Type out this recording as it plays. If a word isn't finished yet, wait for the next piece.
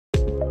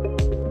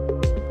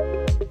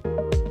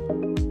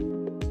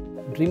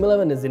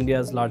Dream11 is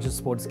India's largest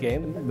sports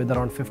game with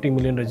around 50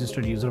 million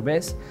registered user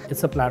base.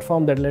 It's a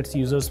platform that lets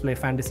users play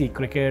fantasy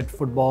cricket,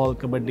 football,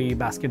 kabaddi,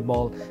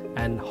 basketball,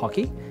 and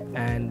hockey.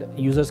 And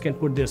users can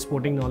put their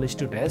sporting knowledge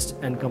to test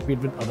and compete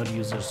with other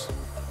users.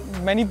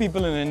 Many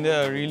people in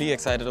India are really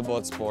excited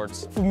about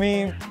sports. For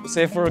me,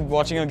 say for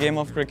watching a game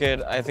of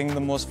cricket, I think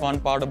the most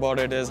fun part about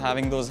it is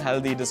having those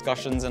healthy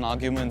discussions and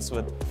arguments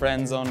with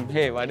friends on,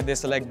 hey, why did they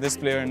select this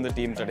player in the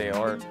team today?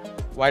 Or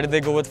why did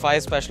they go with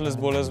 5 specialist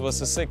bowlers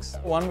versus 6?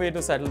 One way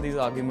to settle these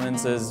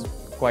arguments is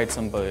quite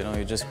simple.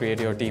 You just create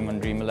your team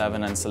on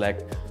Dream11 and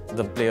select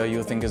the player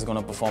you think is going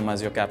to perform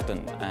as your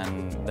captain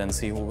and then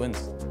see who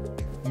wins.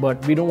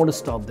 But we don't want to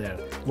stop there.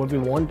 What we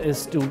want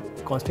is to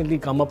constantly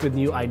come up with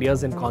new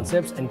ideas and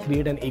concepts and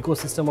create an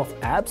ecosystem of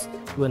apps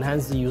to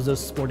enhance the user's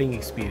sporting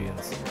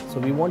experience. So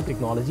we want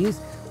technologies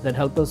that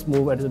help us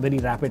move at a very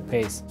rapid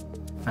pace.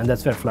 And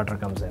that's where Flutter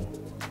comes in.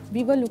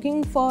 We were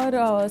looking for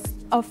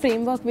a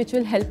framework which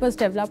will help us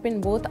develop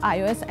in both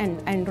iOS and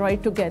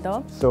Android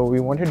together. So we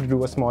wanted to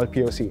do a small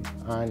POC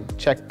and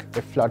check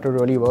if Flutter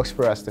really works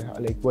for us.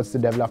 Like, what's the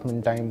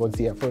development time, what's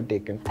the effort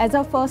taken. As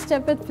our first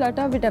step with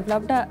Flutter, we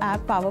developed our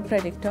app Power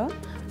Predictor.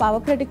 Power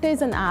Predictor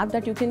is an app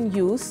that you can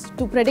use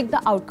to predict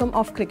the outcome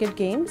of cricket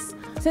games.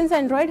 Since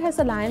Android has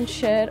a lion's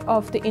share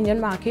of the Indian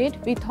market,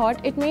 we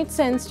thought it made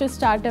sense to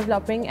start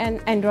developing an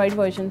Android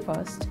version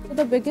first.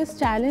 The biggest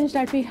challenge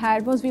that we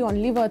had was we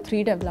only were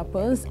 3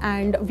 developers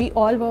and we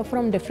all were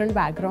from different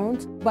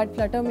backgrounds. But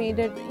Flutter made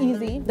it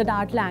easy. The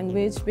Dart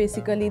language,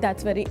 basically,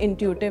 that's very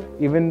intuitive.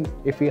 Even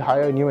if we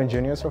hire new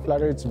engineers for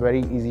Flutter, it's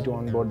very easy to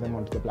onboard them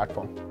onto the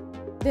platform.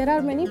 There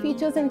are many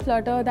features in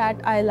Flutter that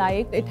I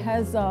like. It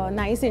has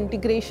nice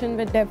integration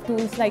with dev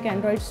tools like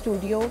Android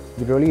Studio.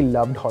 We really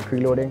loved hot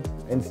reloading,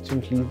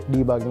 instantly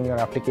debugging your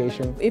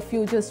application. If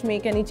you just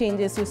make any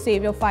changes, you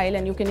save your file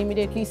and you can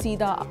immediately see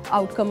the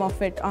outcome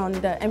of it on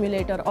the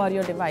emulator or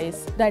your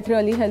device. That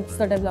really helps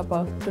the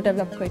developer to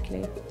develop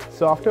quickly.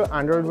 So after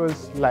Android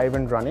was live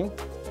and running,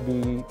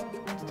 we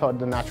thought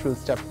the natural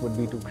step would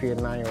be to create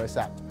an iOS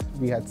app.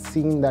 We had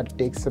seen that it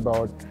takes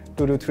about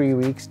 2 to 3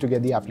 weeks to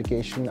get the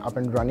application up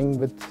and running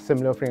with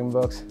similar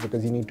frameworks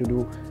because you need to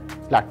do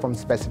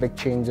platform-specific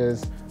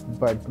changes.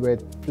 But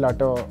with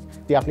Flutter,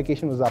 the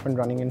application was up and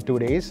running in 2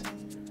 days,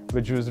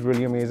 which was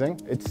really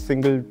amazing. It's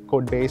single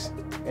code base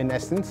in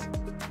essence.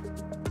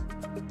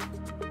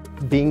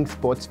 Being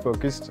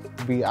sports-focused,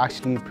 we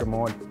actually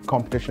promote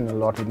competition a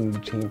lot within the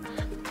team.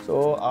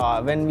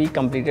 So when we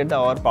completed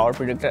our Power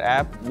Predictor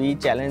app, we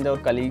challenged our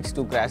colleagues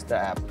to crash the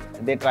app.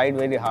 They tried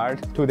very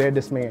hard. To their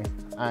dismay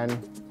and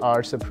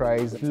our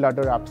surprise,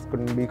 Flutter apps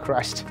couldn't be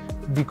crashed.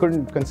 We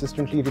couldn't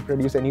consistently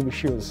reproduce any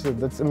issues. So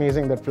that's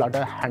amazing that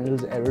Flutter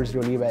handles errors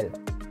really well.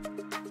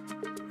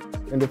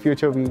 In the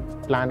future, we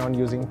plan on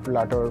using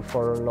Flutter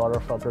for a lot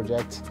of our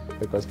projects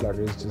because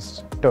Flutter has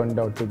just turned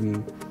out to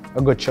be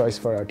a good choice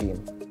for our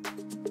team.